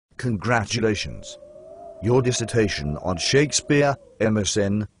Congratulations. Your dissertation on Shakespeare,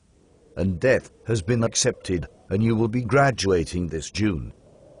 Emerson, and death has been accepted, and you will be graduating this June.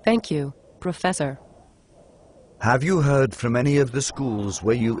 Thank you, Professor. Have you heard from any of the schools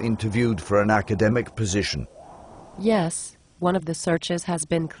where you interviewed for an academic position? Yes, one of the searches has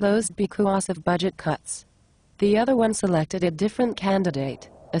been closed because of budget cuts. The other one selected a different candidate,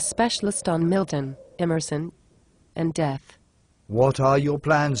 a specialist on Milton, Emerson, and death. What are your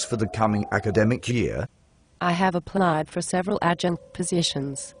plans for the coming academic year? I have applied for several adjunct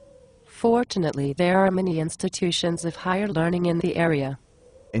positions. Fortunately, there are many institutions of higher learning in the area.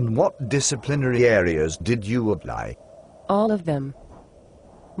 In what disciplinary areas did you apply? All of them.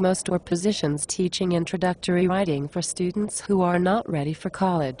 Most were positions teaching introductory writing for students who are not ready for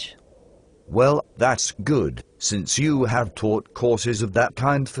college. Well, that's good, since you have taught courses of that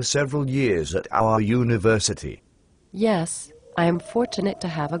kind for several years at our university. Yes, I am fortunate to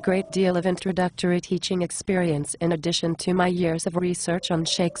have a great deal of introductory teaching experience in addition to my years of research on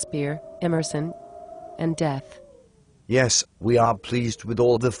Shakespeare, Emerson, and death. Yes, we are pleased with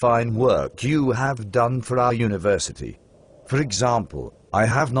all the fine work you have done for our university. For example, I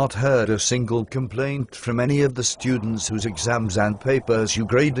have not heard a single complaint from any of the students whose exams and papers you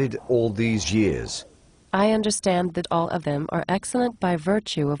graded all these years. I understand that all of them are excellent by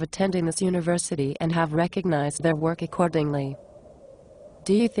virtue of attending this university and have recognized their work accordingly.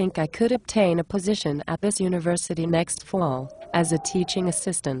 Do you think I could obtain a position at this university next fall as a teaching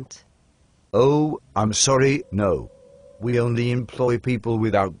assistant? Oh, I'm sorry, no. We only employ people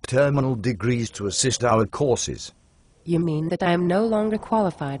without terminal degrees to assist our courses. You mean that I am no longer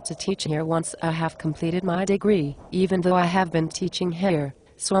qualified to teach here once I have completed my degree, even though I have been teaching here,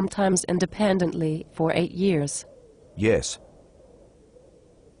 sometimes independently, for 8 years? Yes.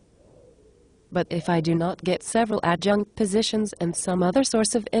 But if I do not get several adjunct positions and some other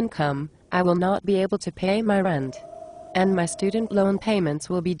source of income, I will not be able to pay my rent. And my student loan payments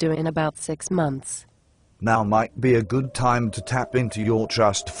will be due in about 6 months. Now might be a good time to tap into your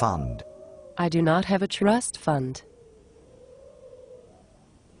trust fund. I do not have a trust fund.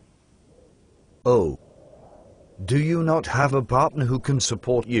 Oh. Do you not have a partner who can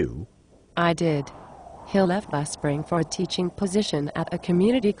support you? I did. He left last spring for a teaching position at a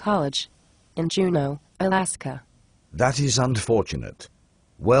community college in Juneau, Alaska. That is unfortunate.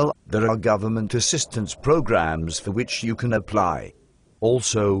 Well, there are government assistance programs for which you can apply.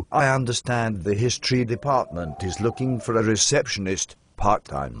 Also, I understand the history department is looking for a receptionist,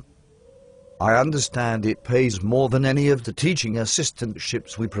 part-time. I understand it pays more than any of the teaching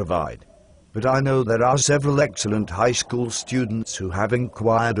assistantships we provide. But I know there are several excellent high school students who have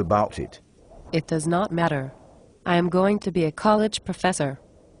inquired about it. It does not matter. I am going to be a college professor.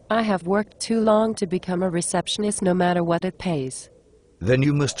 I have worked too long to become a receptionist no matter what it pays. Then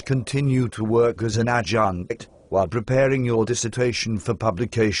you must continue to work as an adjunct while preparing your dissertation for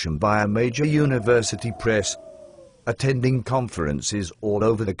publication by a major university press, attending conferences all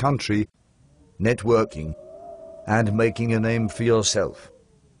over the country, networking, and making a name for yourself.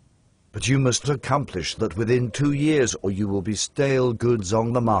 But you must accomplish that within 2 years or you will be stale goods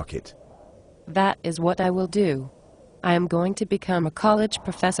on the market. That is what I will do. I am going to become a college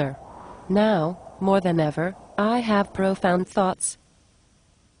professor. Now, more than ever, I have profound thoughts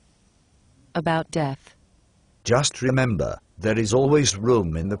about death. Just remember, there is always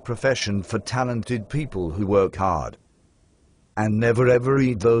room in the profession for talented people who work hard. And never ever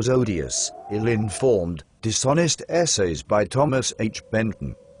read those odious, ill-informed, dishonest essays by Thomas H.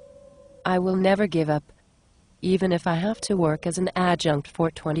 Benton. I will never give up, even if I have to work as an adjunct for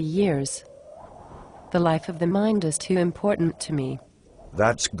 20 years. The life of the mind is too important to me.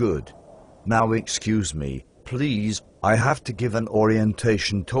 That's good. Now excuse me, please, I have to give an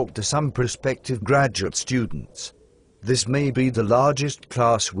orientation talk to some prospective graduate students. This may be the largest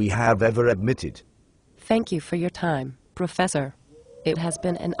class we have ever admitted. Thank you for your time, Professor. It has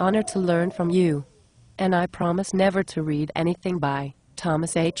been an honor to learn from you. And I promise never to read anything by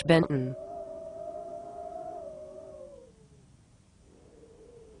Thomas H. Benton.